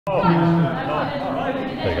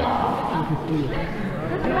There you go.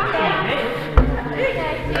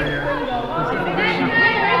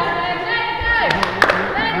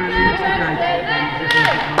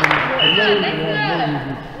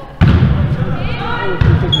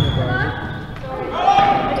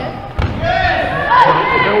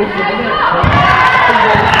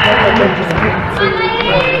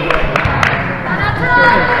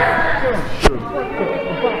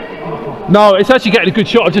 No, it's actually getting a good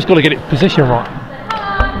shot. I've just got to get it position right.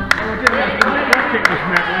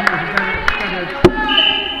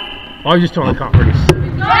 I was just trying to cut really.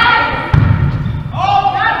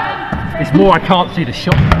 It's more I can't see the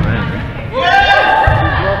shot now, man.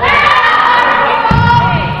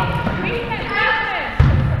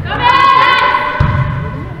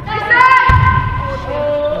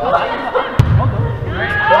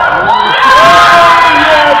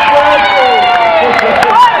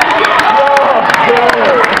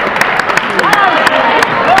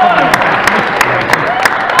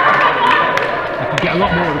 A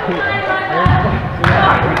lot more of the court.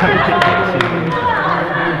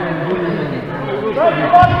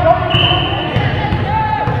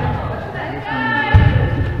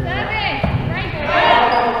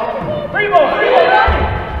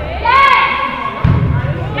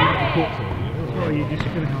 You're just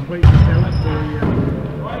going to complete the sell it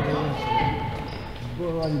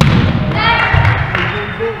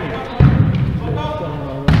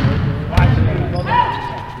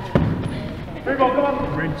Come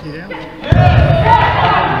on, rent it out.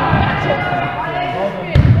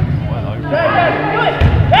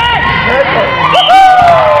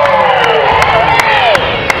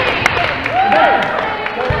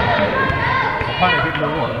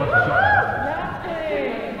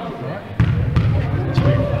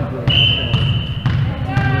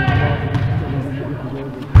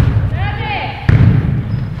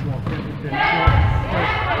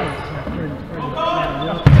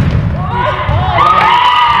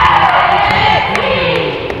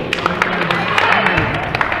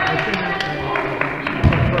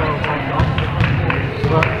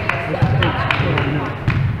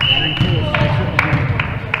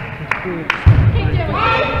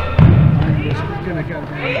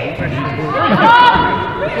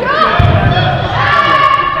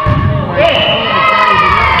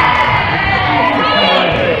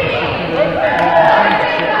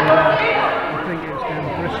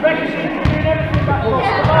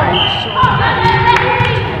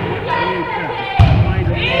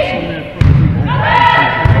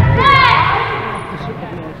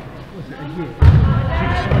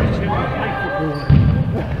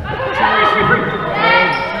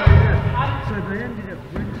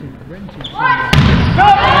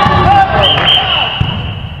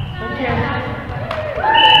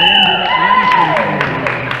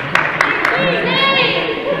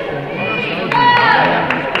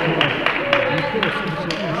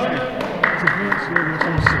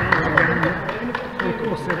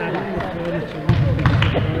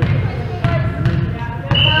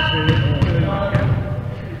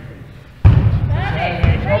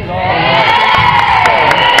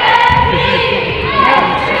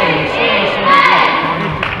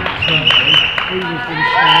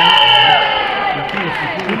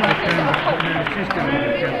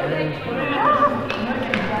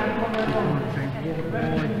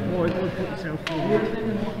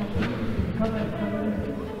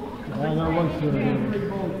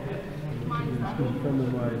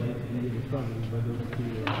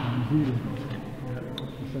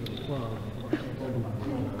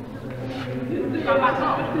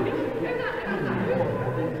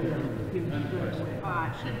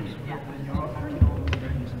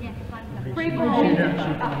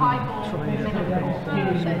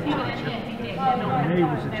 He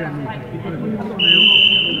was a general.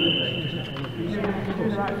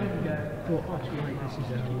 Thought, oh, this is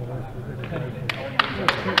our life. We're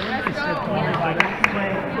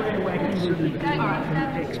going to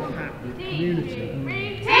expat community.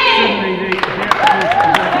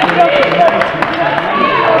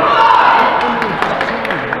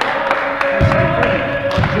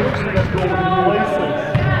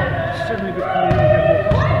 Suddenly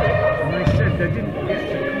and they said they didn't get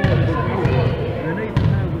to call it. And even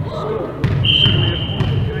though with the school, suddenly a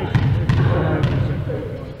qualification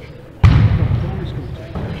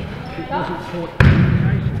it wasn't taught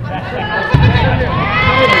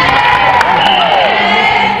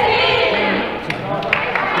education.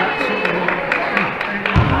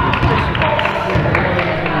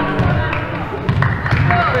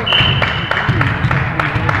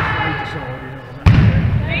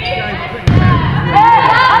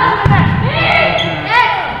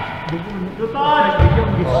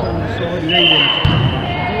 youngest son's side leading to the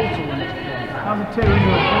water when it's gone. Other two into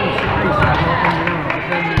a full space on the arm, but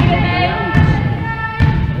then the eldest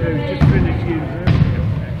who's just finished university.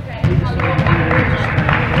 He decided he wanted to stay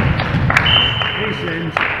there. He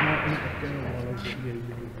sends Martin to go while I was at uni.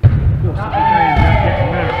 Of course, they ended up getting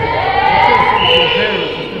married. Of course, the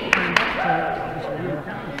parents just came back to the UK.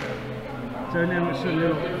 So now it's a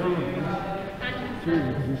little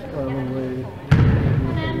Jesus, quite a long way.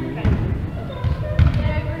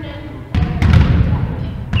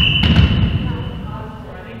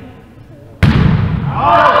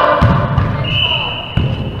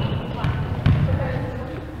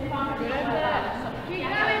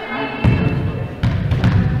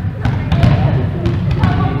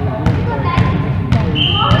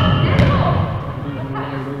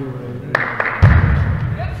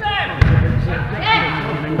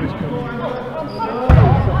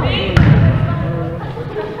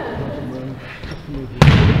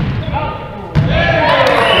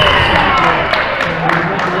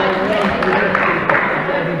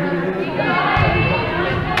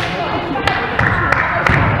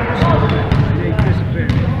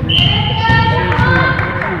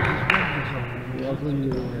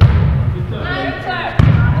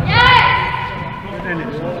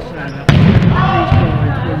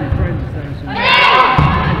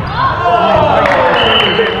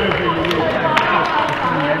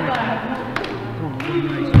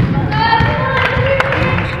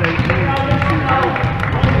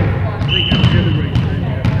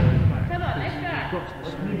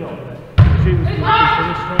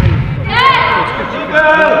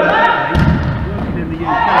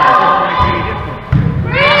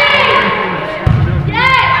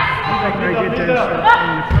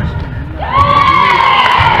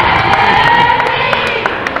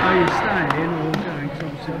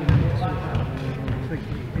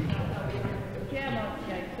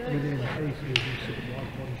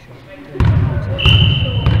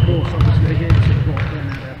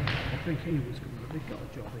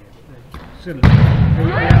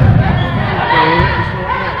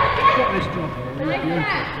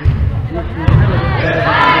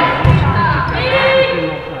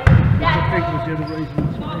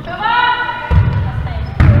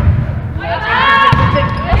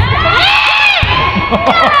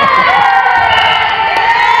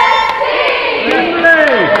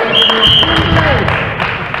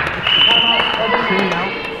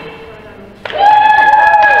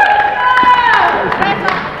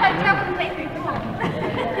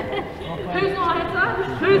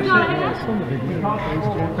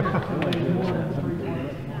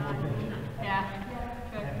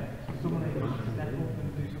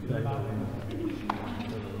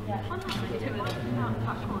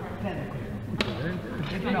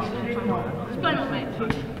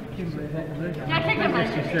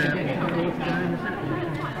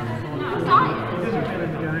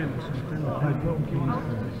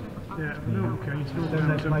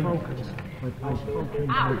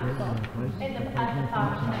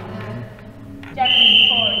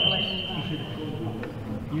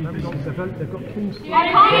 They've got King's in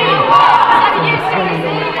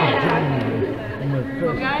the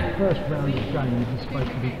first round of games is supposed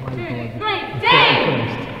to be played by the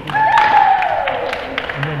 31st.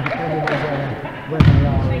 And then depending on where they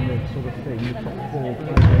are in the sort of thing, the top four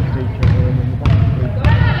play against each other and then the bottom three.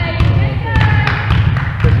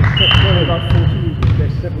 There's about 14,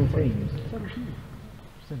 there's several teams.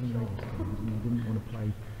 7 Ravens teams, and I didn't want to play.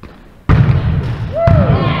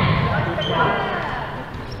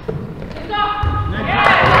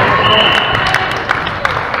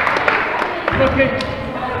 Looking.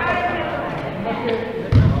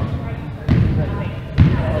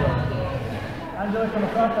 Hands away from the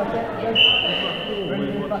front, that's it. Bring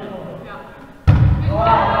it back over.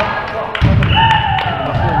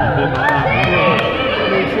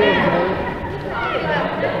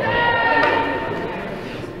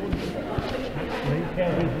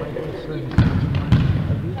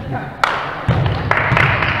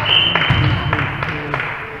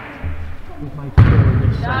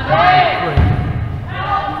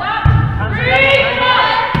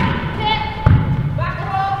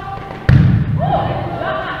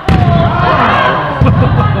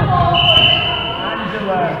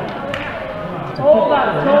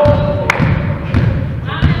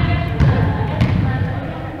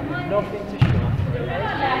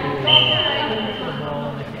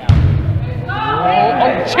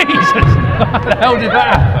 Jesus! How the hell did that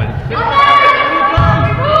happen?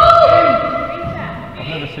 I've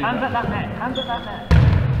never seen Hands that. at that net, hands at that net.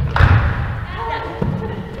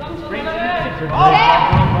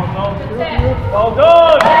 Well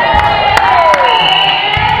done!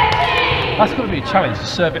 That's got to be a challenge to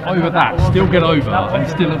serve it over that, still get over, and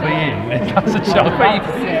still be in. That's a challenge.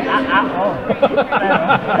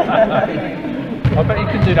 I bet you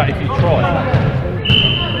can do that if you try.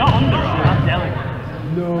 Not under it, I'm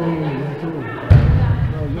delicate. No,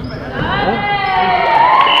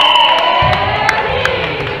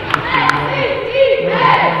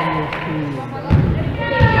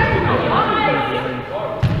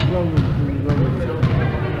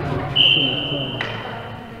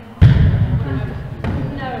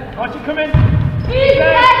 Watch it come in.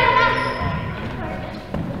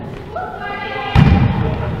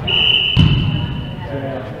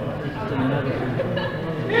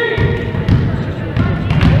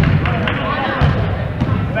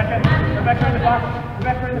 Rebecca in the back.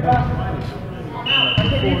 Rebecca in the back.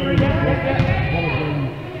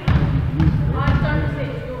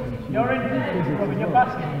 You're in. Robin, your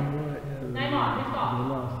basket.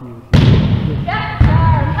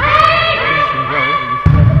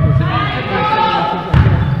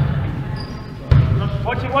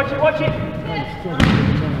 Watch it, watch it, watch it!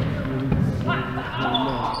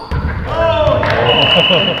 Oh!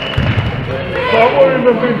 Don't worry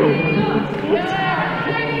about people.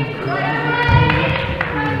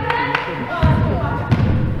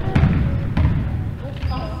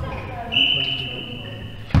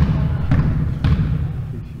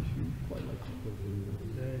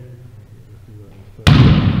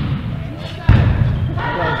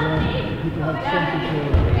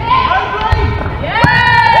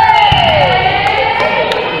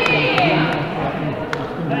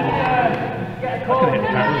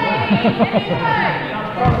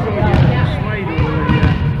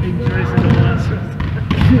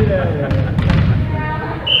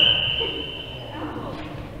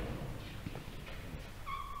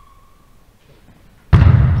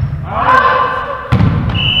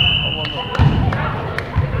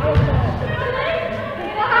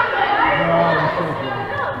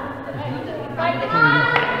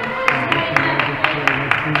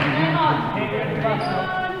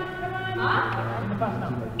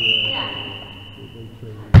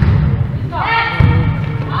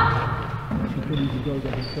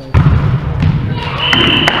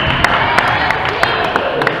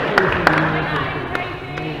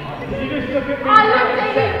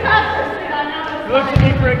 Look at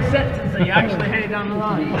me for acceptance that you actually hit it down the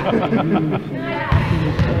line.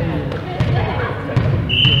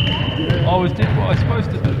 I always did what I was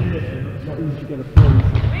supposed to do.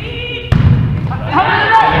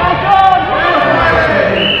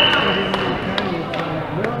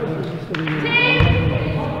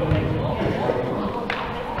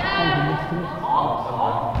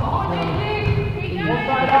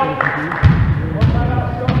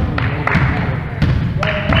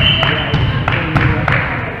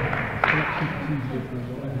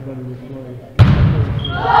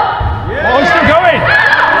 Oh, he's still going!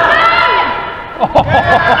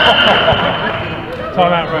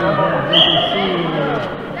 Time out, right?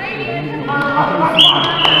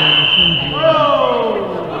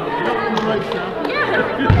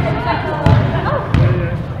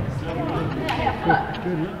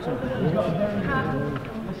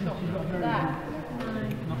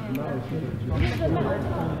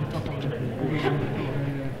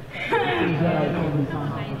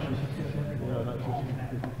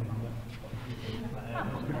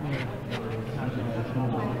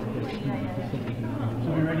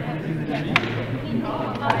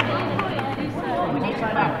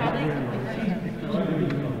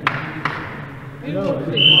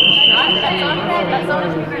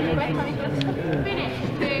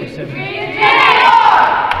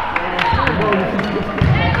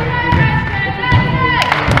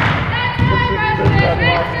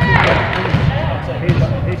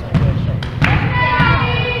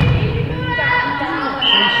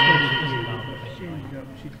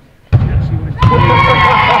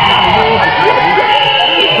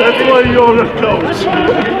 That's why you're a coach.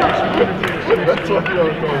 That's why you're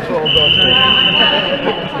a coach. Well done.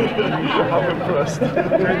 I'm impressed. So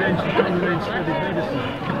then she got and then studied medicine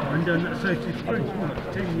and done that. So she's French,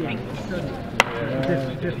 what, 10 years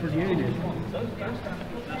studied different unis.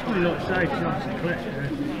 Well, like I say, she's obviously clever.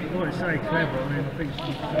 Like I say, clever. I mean, I think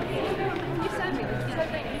she's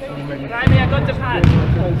Raimi, I got the pad.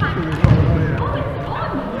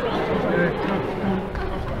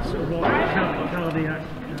 sort of like cardiac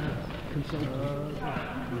consultant.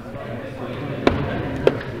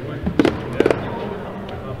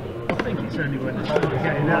 I think it's only when they start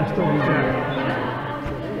getting out.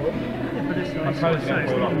 Yeah, but it's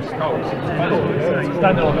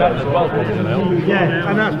Standing on that as well, Yeah,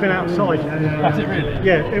 and that's been outside. That's it really?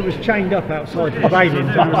 Yeah, it was chained up outside the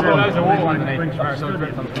railings. There's a wall underneath.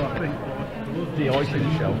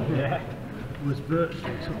 De-icing shelf. Yeah. Was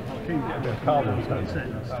virtually sort of like Carbon that's it.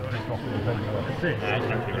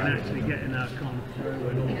 And actually getting that kind of through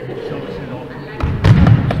and all sorts of like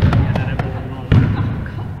and then everything like that.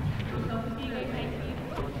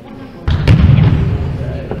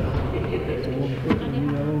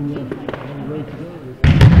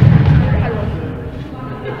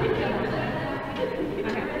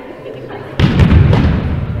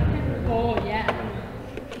 Oh yeah.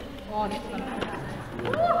 Oh, that's fantastic.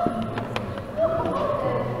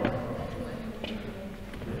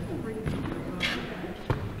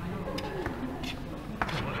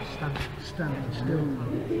 Standing still.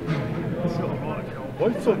 Why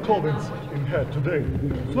is it so cold in here today?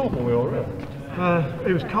 It's normally alright.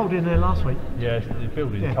 It was cold in there last week. Yeah, the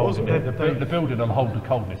building's Yeah. cold. Yeah, The building will hold the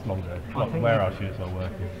coldness longer. Like think warehouse units are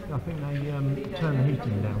working. I think they turned the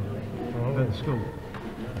heating down at the school.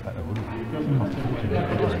 It's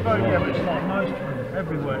very, yeah, but it's like most of them,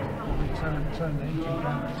 everywhere. We turn the heating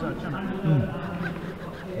down and such, isn't it?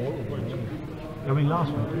 I mean,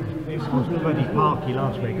 last week it was bloody parky.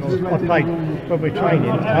 Last week I played when we're training.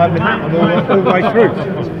 I had my hat on all the way through.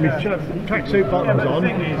 With tracksuit bottoms on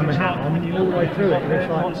and my hat on all the way through it. And it's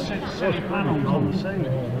like six panels on the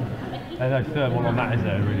ceiling. There's no thermal on that, is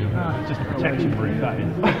there, really? It's just a protection roof, that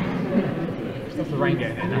is. Stuff the rain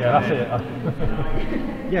getting in. Yeah, that's it.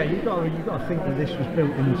 yeah, you've got to think that this was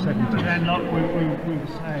built in the 70s. But then, like we were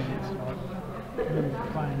saying, it's like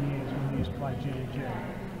playing years when we used to play GNG.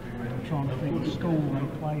 I'm trying to think of school they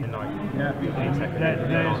played in. Yeah, we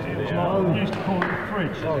used to call it the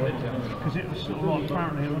fridge because it was sort of like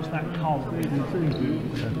apparently it was that cold. I don't know which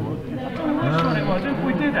one it was.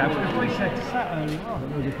 We did have because we said to Saturday.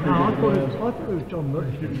 No, I thought it was John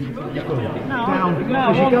Murray. No,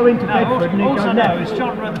 because you go into Bedford and you also go no, left. it's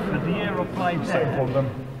John Rutherford. The year I played there,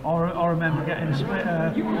 I remember getting a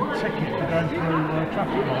ticket for going through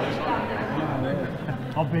traffic lights.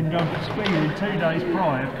 I've been going for speeding 2 days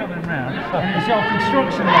prior, coming round, and it's our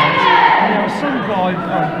construction lights, and there was some guy in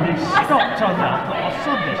front, and he stopped on that, I thought, I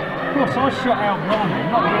saw this. Of course, I shot out behind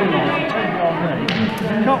him, not realising, too behind me,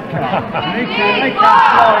 the cop car, and he came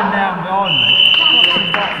flying down behind me, got to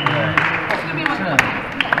the bottom there,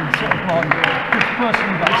 and sort of like, this person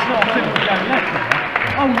was like, I think we're going left there.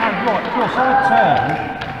 Oh no, right, of course, I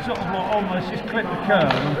turned, sort of like almost just clipped the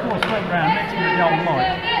curve, and of course went round next to the old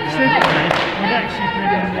light. Simply, we'd actually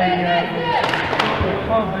been in the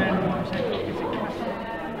pub in, what was it, is it Castle?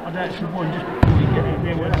 I'd actually won just before you get in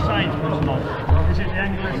there where the Sainsbury's was like. Is it the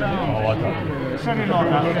Anglican Arms? Oh, I don't know. Something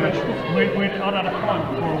like that. I'd had a pint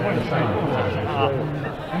before I went to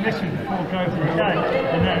and this was before going to the game,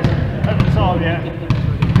 and then at the time, yeah,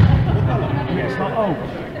 it's like, oh,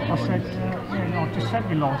 I said, yeah, no, just sent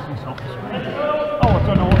me licence off. Oh, I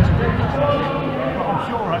don't know what to do. But I'm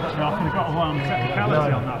sure actually I could have got away on the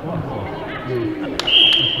technicality on that one.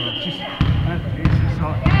 It's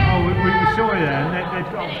like, oh, we saw you there, and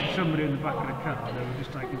they'd got somebody in the back of the car, they were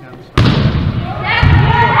just taking down the stuff.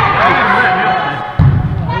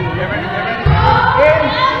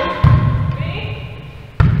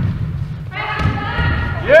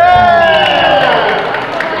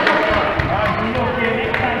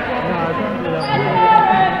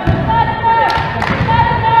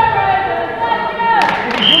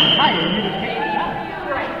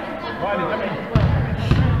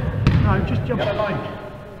 No, just jump.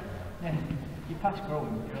 Yeah, you pass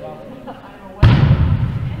growing.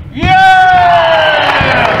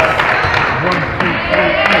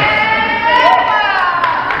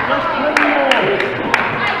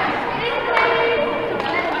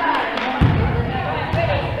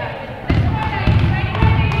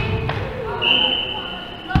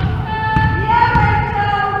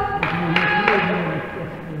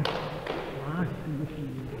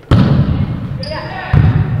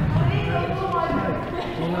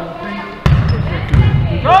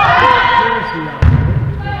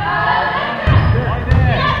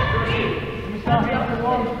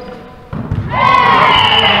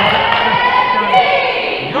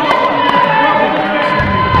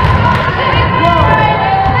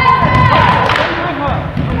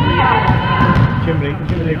 Jimmy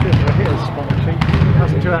just hit a spot cheap.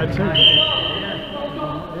 That's 2 out of 2.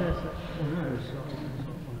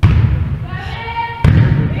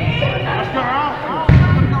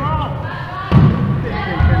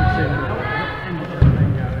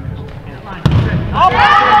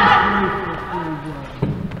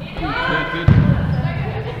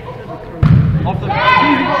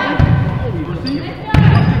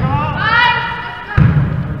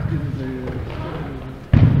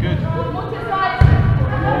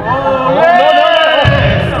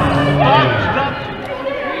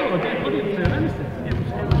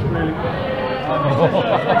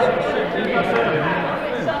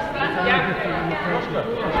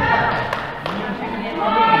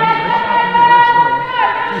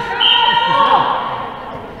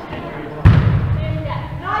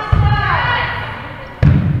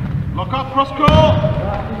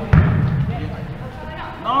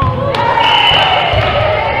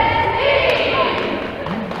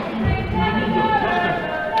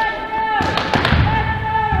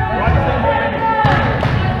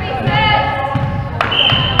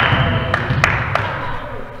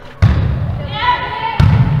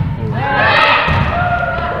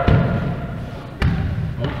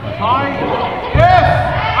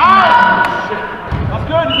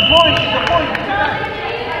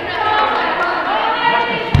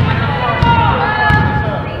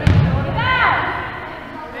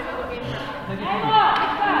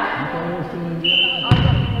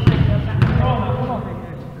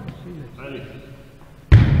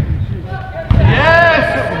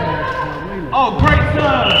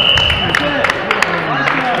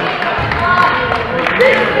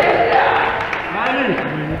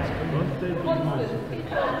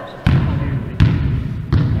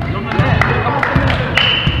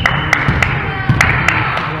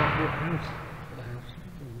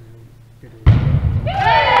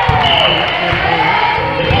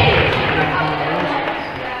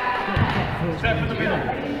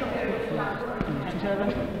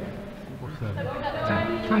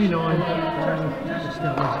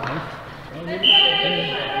 still, isn't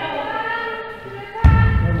he?